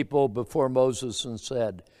stilled the people before Moses and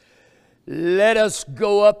said, let us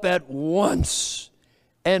go up at once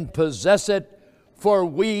and possess it, for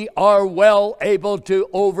we are well able to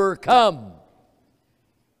overcome.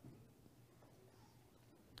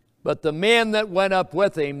 But the men that went up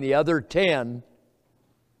with him, the other 10,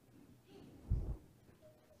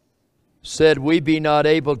 said, we be not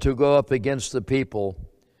able to go up against the people.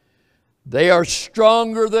 They are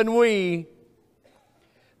stronger than we.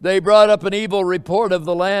 They brought up an evil report of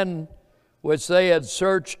the land which they had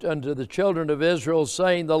searched unto the children of Israel,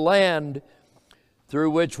 saying, the land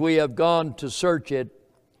through which we have gone to search it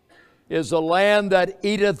is a land that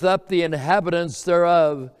eateth up the inhabitants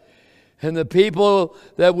thereof. And the people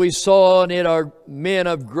that we saw in it are men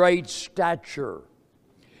of great stature.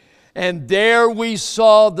 And there we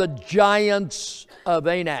saw the giants of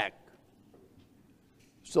Anak.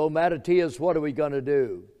 So, Mattathias, what are we going to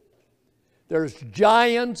do? There's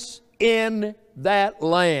giants in that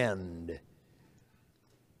land.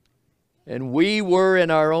 And we were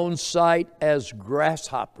in our own sight as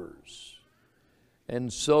grasshoppers.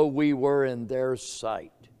 And so we were in their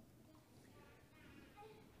sight.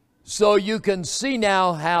 So you can see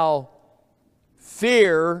now how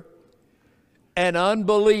fear and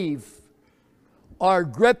unbelief are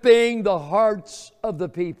gripping the hearts of the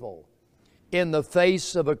people in the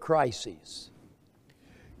face of a crisis.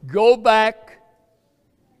 Go back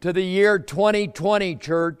to the year 2020,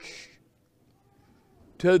 church,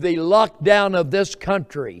 to the lockdown of this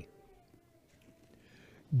country.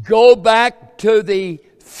 Go back to the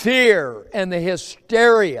fear and the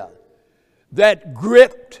hysteria that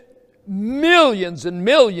gripped millions and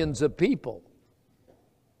millions of people.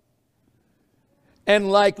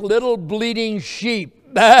 And like little bleeding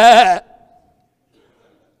sheep, they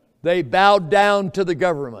bowed down to the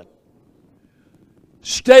government.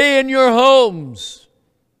 Stay in your homes.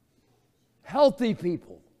 Healthy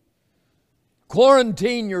people.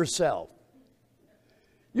 Quarantine yourself.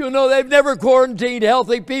 You know, they've never quarantined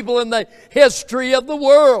healthy people in the history of the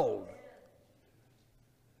world.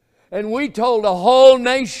 And we told a whole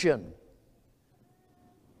nation,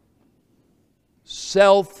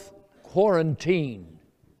 self-quarantine.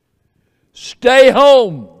 Stay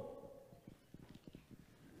home.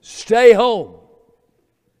 Stay home.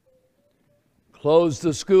 Close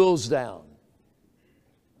the schools down.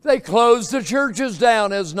 They closed the churches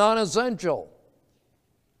down as non-essential.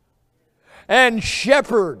 And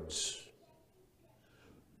shepherds,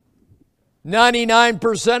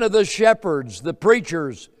 99% of the shepherds, the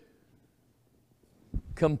preachers,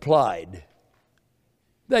 complied.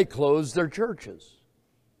 They closed their churches.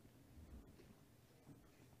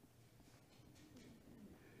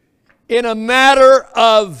 In a matter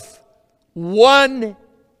of one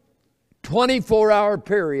 24-hour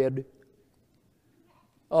period,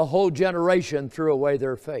 a whole generation threw away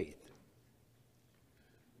their faith.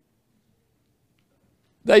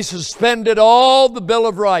 They suspended all the Bill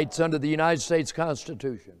of Rights under the United States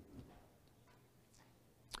Constitution.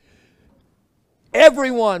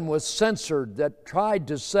 Everyone was censored that tried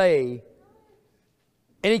to say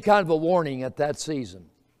any kind of a warning at that season.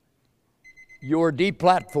 You were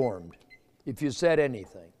deplatformed if you said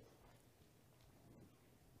anything.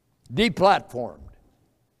 Deplatformed.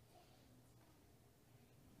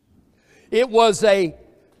 It was a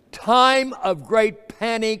time of great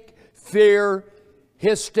panic, fear,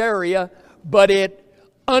 hysteria, but it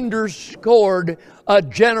underscored a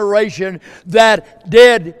generation that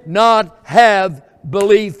did not have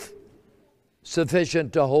belief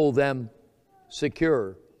sufficient to hold them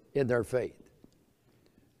secure in their faith.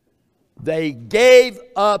 They gave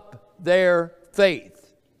up their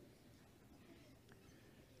faith.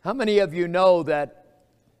 How many of you know that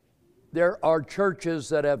there are churches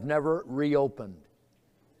that have never reopened?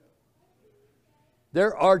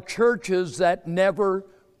 There are churches that never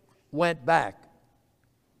went back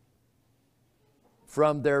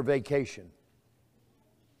from their vacation.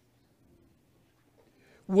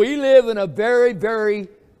 We live in a very, very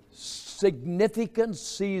significant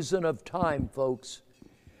season of time, folks.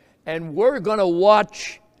 And we're going to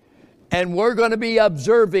watch and we're going to be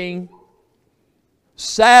observing,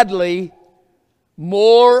 sadly,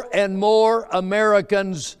 more and more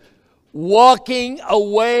Americans walking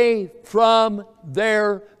away from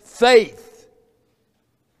their faith.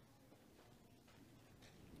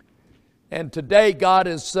 And today God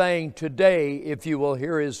is saying, today, if you will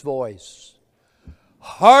hear His voice,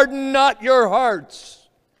 harden not your hearts,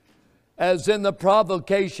 as in the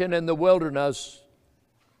provocation in the wilderness.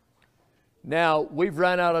 Now, we've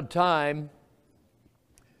run out of time,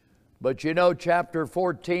 but you know, chapter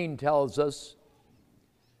 14 tells us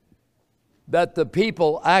that the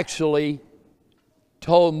people actually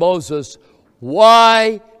told Moses,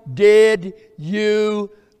 why did you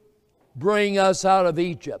bring us out of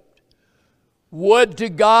Egypt? Would to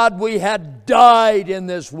God we had died in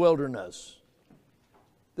this wilderness.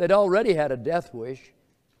 They'd already had a death wish.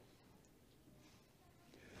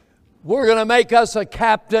 We're going to make us a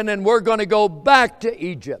captain and we're going to go back to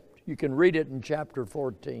Egypt. You can read it in chapter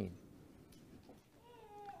 14.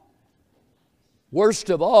 Worst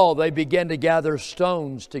of all, they began to gather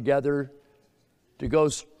stones together to go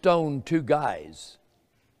stone two guys.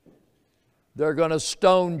 They're going to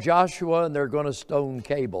stone Joshua and they're going to stone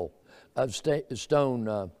Caleb.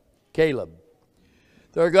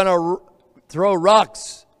 They're going to throw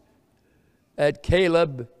rocks at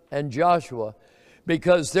Caleb and Joshua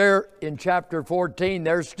because they're in chapter 14.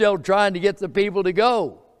 They're still trying to get the people to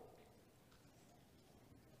go.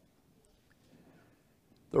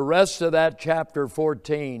 The rest of that chapter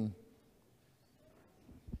 14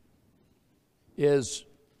 is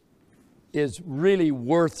really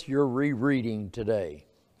worth your rereading today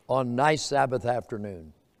on nice Sabbath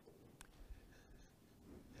afternoon.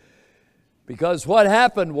 Because what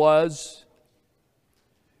happened was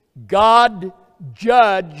God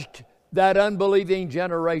judged that unbelieving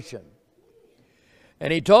generation.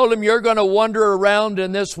 And He told them, you're going to wander around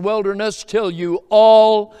in this wilderness till you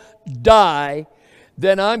all die.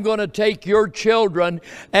 Then I'm going to take your children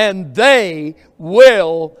and they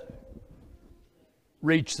will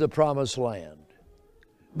reach the promised land.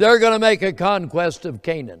 They're going to make a conquest of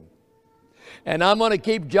Canaan. And I'm going to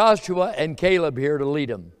keep Joshua and Caleb here to lead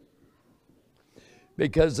them.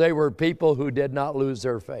 Because they were people who did not lose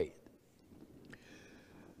their faith.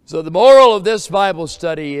 So the moral of this Bible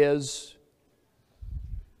study is,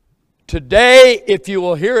 today, if you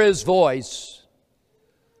will hear His voice,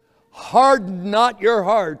 harden not your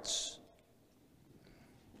hearts.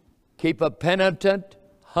 Keep a penitent,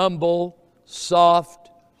 humble, soft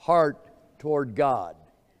heart toward God.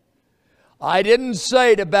 I didn't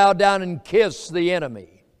say to bow down and kiss the enemy.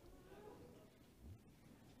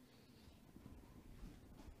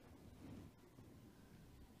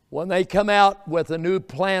 When they come out with a new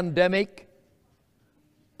pandemic,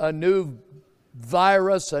 a new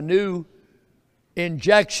virus, a new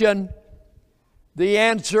injection, the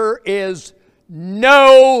answer is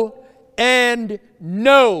no and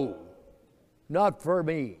no. Not for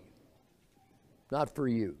me. Not for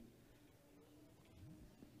you.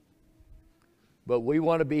 But we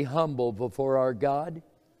want to be humble before our God,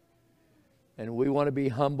 and we want to be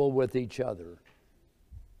humble with each other.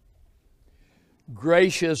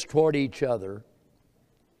 Gracious toward each other,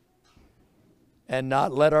 and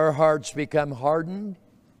not let our hearts become hardened,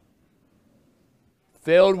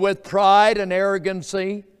 filled with pride and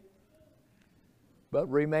arrogancy, but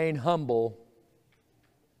remain humble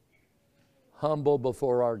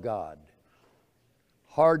before our God.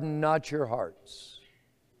 Harden not your hearts,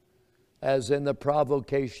 as in the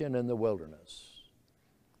provocation in the wilderness.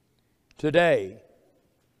 Today,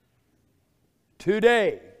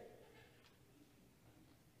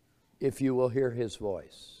 if you will hear His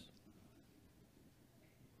voice.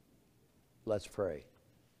 Let's pray.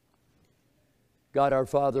 God our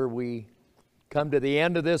Father, we come to the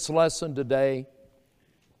end of this lesson today,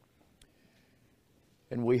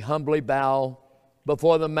 and we humbly bow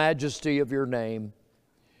before the majesty of your name.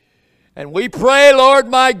 And we pray, Lord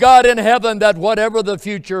my God in heaven, that whatever the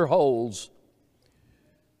future holds,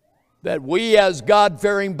 that we as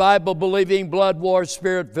God-fearing, Bible-believing, blood-washed,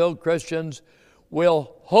 Spirit-filled Christians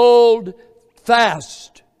will hold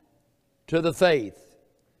fast to the faith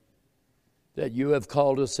that you have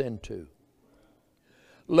called us into.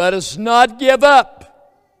 Let us not give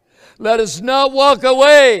up. Let us not walk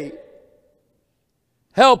away.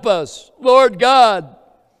 Help us, Lord God,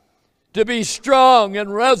 to be strong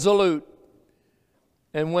and resolute.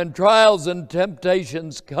 And when trials and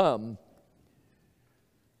temptations come,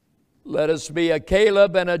 let us be a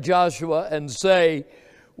Caleb and a Joshua and say,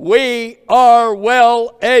 we are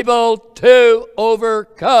well able to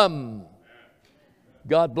overcome.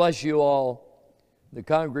 God bless you all. The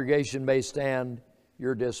congregation may stand.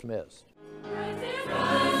 You're dismissed.